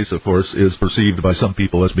in this case, of course, is perceived by some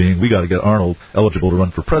people as being, we got to get Arnold eligible to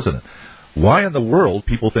run for president. Why in the world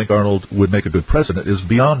people think Arnold would make a good president is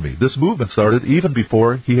beyond me. This movement started even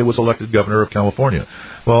before he was elected governor of California.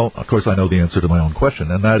 Well, of course, I know the answer to my own question,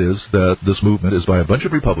 and that is that this movement is by a bunch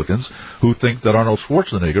of Republicans who think that Arnold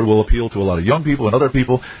Schwarzenegger will appeal to a lot of young people and other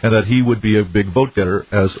people, and that he would be a big vote getter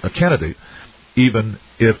as a candidate, even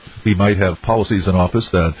if he might have policies in office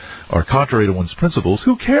that are contrary to one's principles.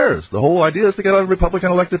 Who cares? The whole idea is to get a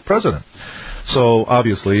Republican-elected president. So,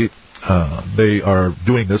 obviously, they are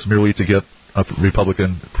doing this merely to get a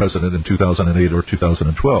Republican president in 2008 or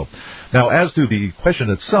 2012. Now, as to the question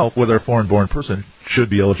itself, whether a foreign-born person should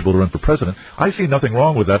be eligible to run for president, I see nothing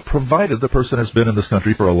wrong with that, provided the person has been in this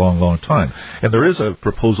country for a long, long time. And there is a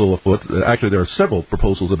proposal afoot. Actually, there are several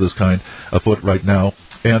proposals of this kind afoot right now,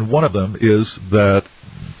 and one of them is that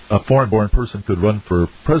a foreign-born person could run for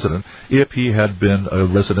president if he had been a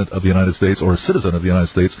resident of the United States or a citizen of the United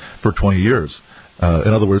States for 20 years.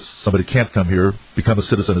 In other words, somebody can't come here, become a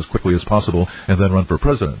citizen as quickly as possible, and then run for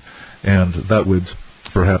president. And that would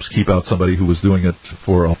perhaps keep out somebody who was doing it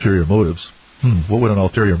for ulterior motives. What would an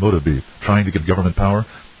ulterior motive be? Trying to get government power?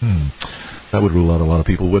 That would rule out a lot of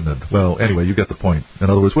people, wouldn't it? Well, anyway, you get the point.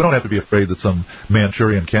 In other words, we don't have to be afraid that some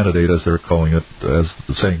Manchurian candidate, as they're calling it, as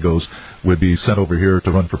the saying goes, would be sent over here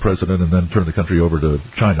to run for president and then turn the country over to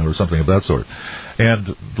China or something of that sort.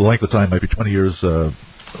 And the length of time might be 20 years,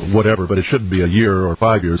 whatever, but it shouldn't be a year or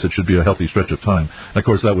 5 years. It should be a healthy stretch of time. And of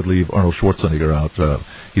course, that would leave Arnold Schwarzenegger out.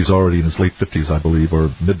 He's already in his late 50s, I believe,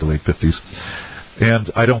 or mid to late 50s.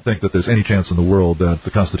 And I don't think that there's any chance in the world that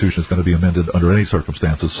the Constitution is going to be amended under any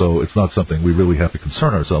circumstances, so it's not something we really have to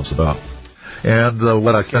concern ourselves about. And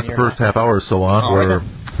what I spent the first half hour or so on were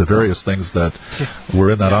the various things that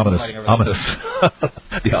were in that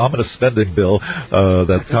the ominous spending bill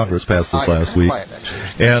that Congress passed this last week.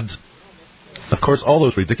 And, of course, all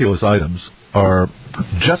those ridiculous items are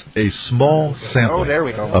just a small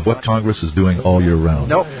sampling of what Congress is doing all year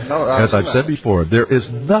round. As I've said before, there is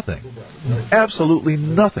nothing, absolutely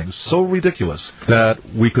nothing so ridiculous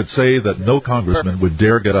that we could say that no congressman would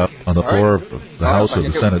dare get up on the floor of the House or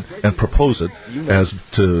the Senate and propose it as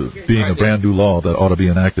to being a brand new law that ought to be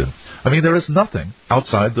enacted. I mean, there is nothing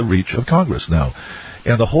outside the reach of Congress now.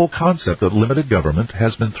 And the whole concept of limited government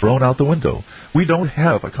has been thrown out the window. We don't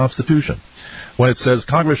have a Constitution. When it says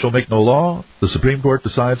Congress shall make no law, the Supreme Court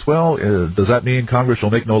decides, well, does that mean Congress shall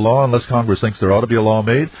make no law unless Congress thinks there ought to be a law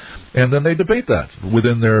made? And then they debate that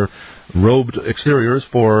within their robed exteriors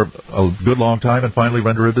for a good long time and finally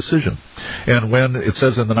render a decision. And when it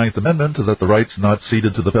says in the Ninth Amendment that the rights not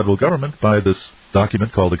ceded to the federal government by this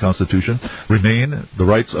document called the Constitution remain the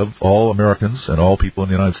rights of all Americans and all people in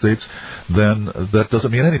the United States, then that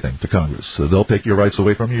doesn't mean anything to Congress. So they'll take your rights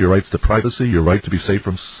away from you, your rights to privacy, your right to be safe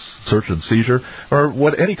from search and seizure,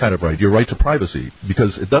 or any kind of right, your right to privacy,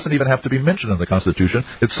 because it doesn't even have to be mentioned in the Constitution.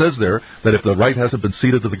 It says there that if the right hasn't been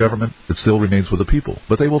ceded to the government, it still remains with the people.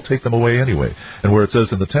 But they will take them away anyway. And where it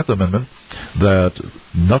says in the 10th Amendment that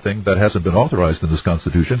nothing that hasn't been authorized in this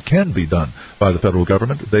Constitution can be done by the federal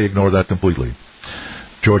government, they ignore that completely.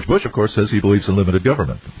 George Bush, of course, says he believes in limited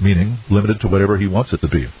government, meaning limited to whatever he wants it to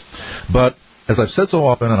be. But as I've said so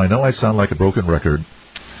often, and I know I sound like a broken record,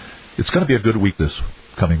 it's going to be a good week this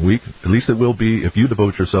coming week. At least it will be if you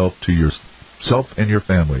devote yourself to yourself and your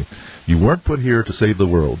family. You weren't put here to save the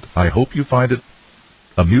world. I hope you find it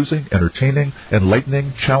amusing, entertaining,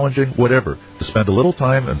 enlightening, challenging, whatever, to spend a little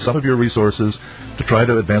time and some of your resources to try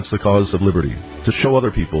to advance the cause of liberty, to show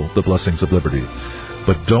other people the blessings of liberty.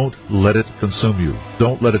 But don't let it consume you.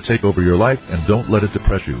 Don't let it take over your life, and don't let it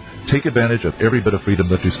depress you. Take advantage of every bit of freedom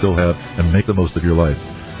that you still have and make the most of your life.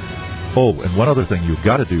 Oh, and one other thing you've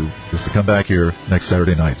got to do is to come back here next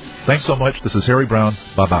Saturday night. Thanks so much. This is Harry Brown.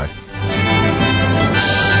 Bye-bye.